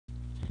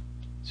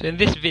So in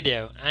this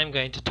video, I'm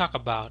going to talk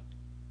about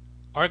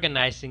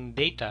organizing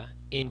data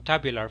in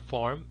tabular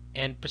form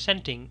and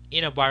presenting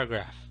in a bar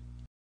graph.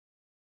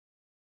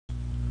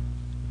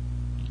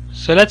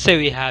 So let's say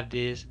we have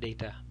this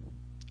data.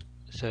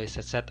 So it's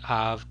a set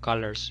of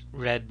colors,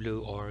 red, blue,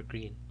 or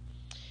green.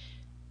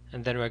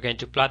 And then we're going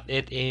to plot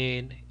it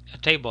in a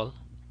table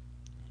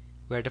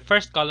where the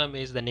first column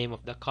is the name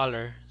of the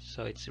color.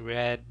 So it's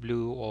red,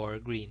 blue, or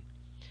green.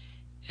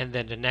 And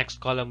then the next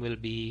column will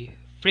be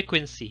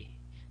frequency.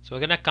 So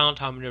we're going to count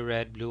how many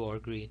red, blue, or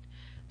green.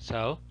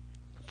 So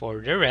for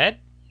the red,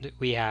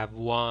 we have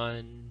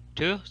 1,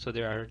 2, so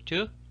there are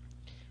 2.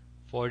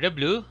 For the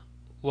blue,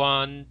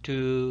 1,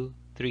 2,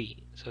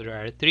 3, so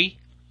there are 3.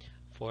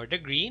 For the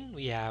green,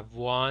 we have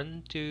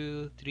 1,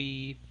 2,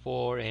 3,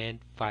 4, and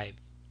 5,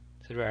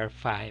 so there are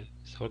 5.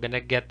 So we're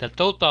gonna get the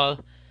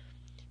total.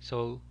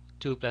 So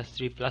 2 plus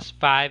 3 plus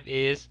 5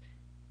 is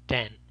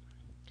 10.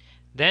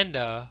 Then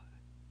the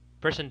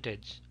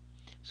percentage.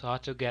 So how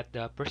to get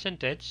the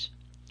percentage?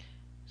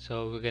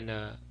 So we're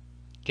gonna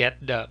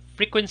get the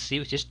frequency,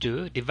 which is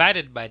 2,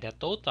 divided by the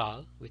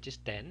total, which is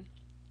 10,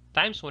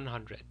 times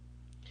 100.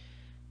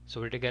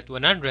 So to get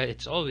 100,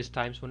 it's always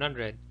times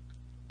 100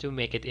 to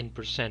make it in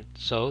percent.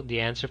 So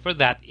the answer for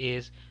that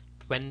is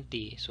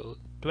 20. So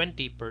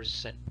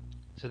 20%.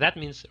 So that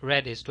means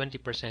red is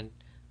 20%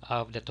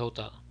 of the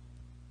total.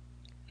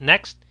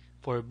 Next,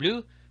 for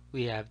blue,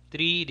 we have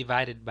 3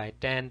 divided by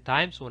 10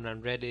 times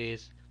 100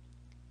 is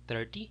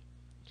 30.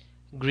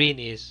 Green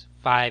is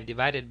 5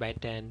 divided by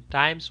 10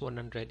 times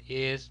 100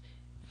 is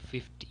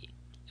 50.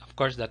 Of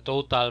course, the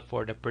total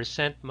for the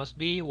percent must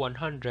be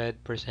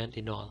 100%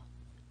 in all.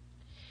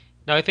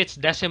 Now if it's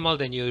decimal,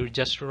 then you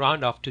just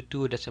round off to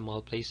 2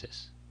 decimal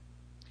places.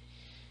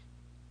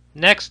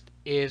 Next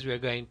is we're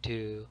going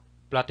to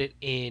plot it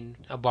in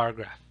a bar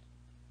graph.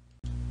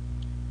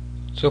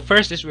 So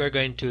first is we're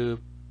going to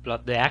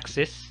plot the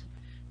axis,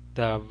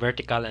 the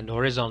vertical and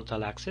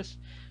horizontal axis.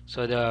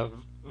 So the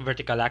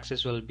vertical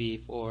axis will be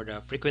for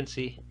the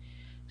frequency.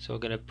 So we're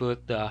going to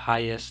put the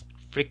highest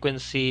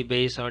frequency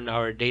based on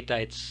our data.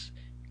 It's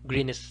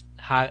green is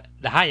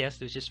the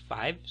highest, which is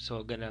 5. So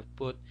we're going to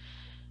put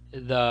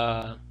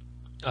the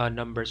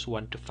numbers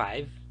 1 to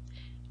 5,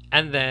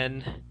 and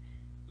then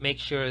make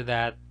sure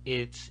that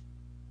it's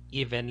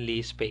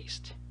evenly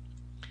spaced.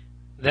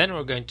 Then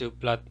we're going to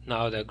plot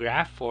now the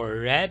graph for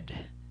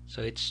red.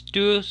 So it's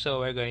 2, so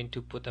we're going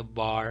to put a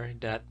bar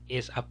that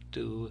is up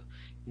to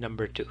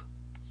number 2.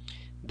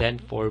 Then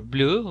for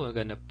blue, we're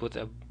going to put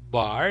a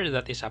bar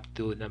that is up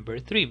to number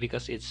 3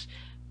 because it's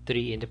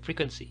 3 in the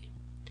frequency.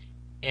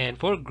 And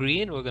for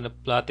green, we're going to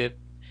plot it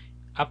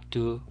up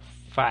to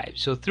 5.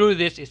 So through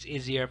this, it's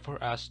easier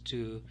for us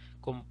to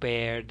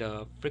compare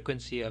the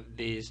frequency of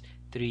these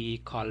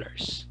 3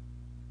 colors.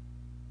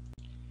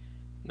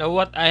 Now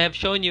what I have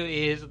shown you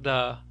is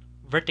the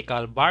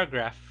vertical bar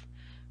graph,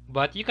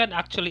 but you can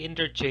actually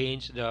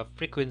interchange the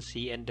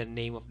frequency and the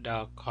name of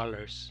the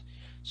colors.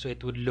 So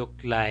it would look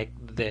like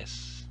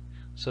this.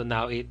 So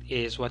now it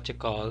is what you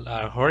call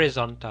a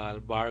horizontal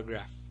bar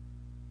graph.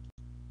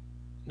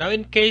 Now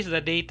in case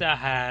the data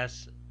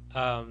has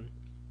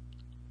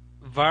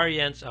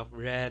variants of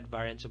red,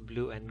 variants of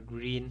blue, and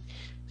green.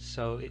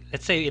 So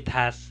let's say it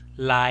has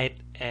light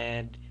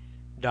and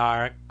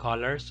dark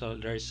color. So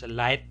there's a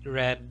light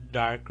red,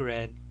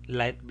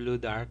 light blue,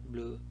 dark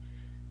blue,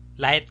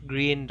 light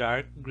green,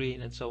 dark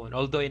green, and so on.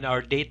 Although in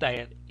our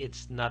data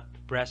it's not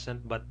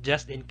present, but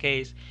just in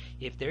case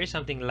if there is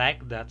something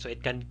like that, so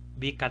it can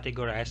be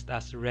categorized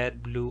as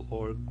red, blue,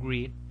 or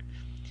green.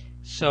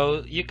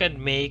 So you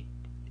can make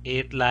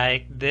it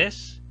like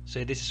this.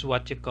 So this is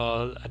what you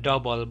call a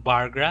double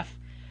bar graph.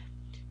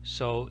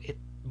 So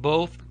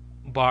both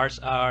bars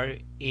are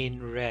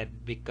in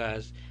red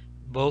because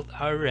both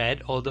are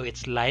red, although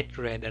it's light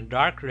red and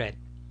dark red.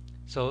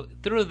 So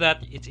through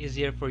that, it's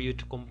easier for you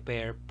to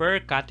compare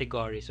per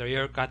category. So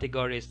your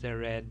category is the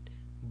red,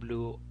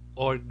 blue,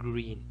 or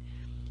green.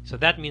 So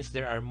that means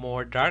there are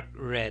more dark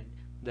red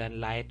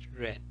than light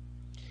red.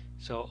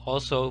 So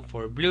also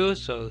for blue,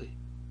 so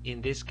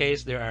in this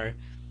case there are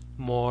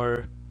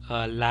more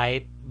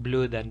light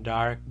blue than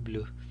dark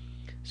blue.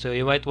 So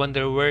you might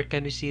wonder, where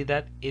can we see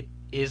that? It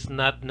is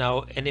not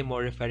now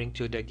anymore referring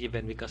to the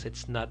given because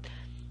it's not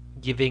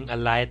giving a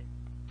light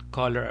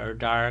color or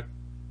dark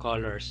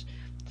colors.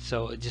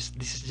 So this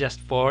is just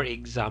for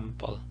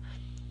example.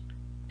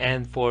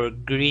 And for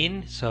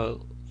green,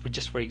 so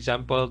for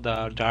example,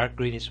 the dark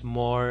green is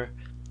more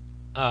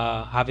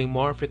having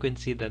more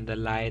frequency than the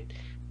light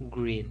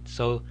green.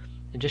 So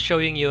I'm just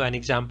showing you an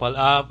example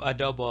of a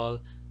double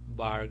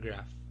bar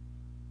graph.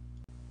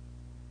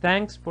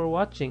 Thanks for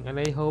watching, and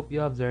I hope you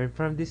have learned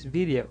from this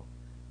video.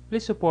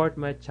 Please support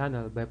my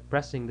channel by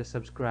pressing the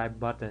subscribe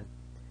button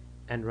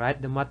and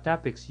write the math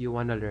topics you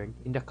want to learn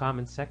in the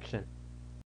comment section.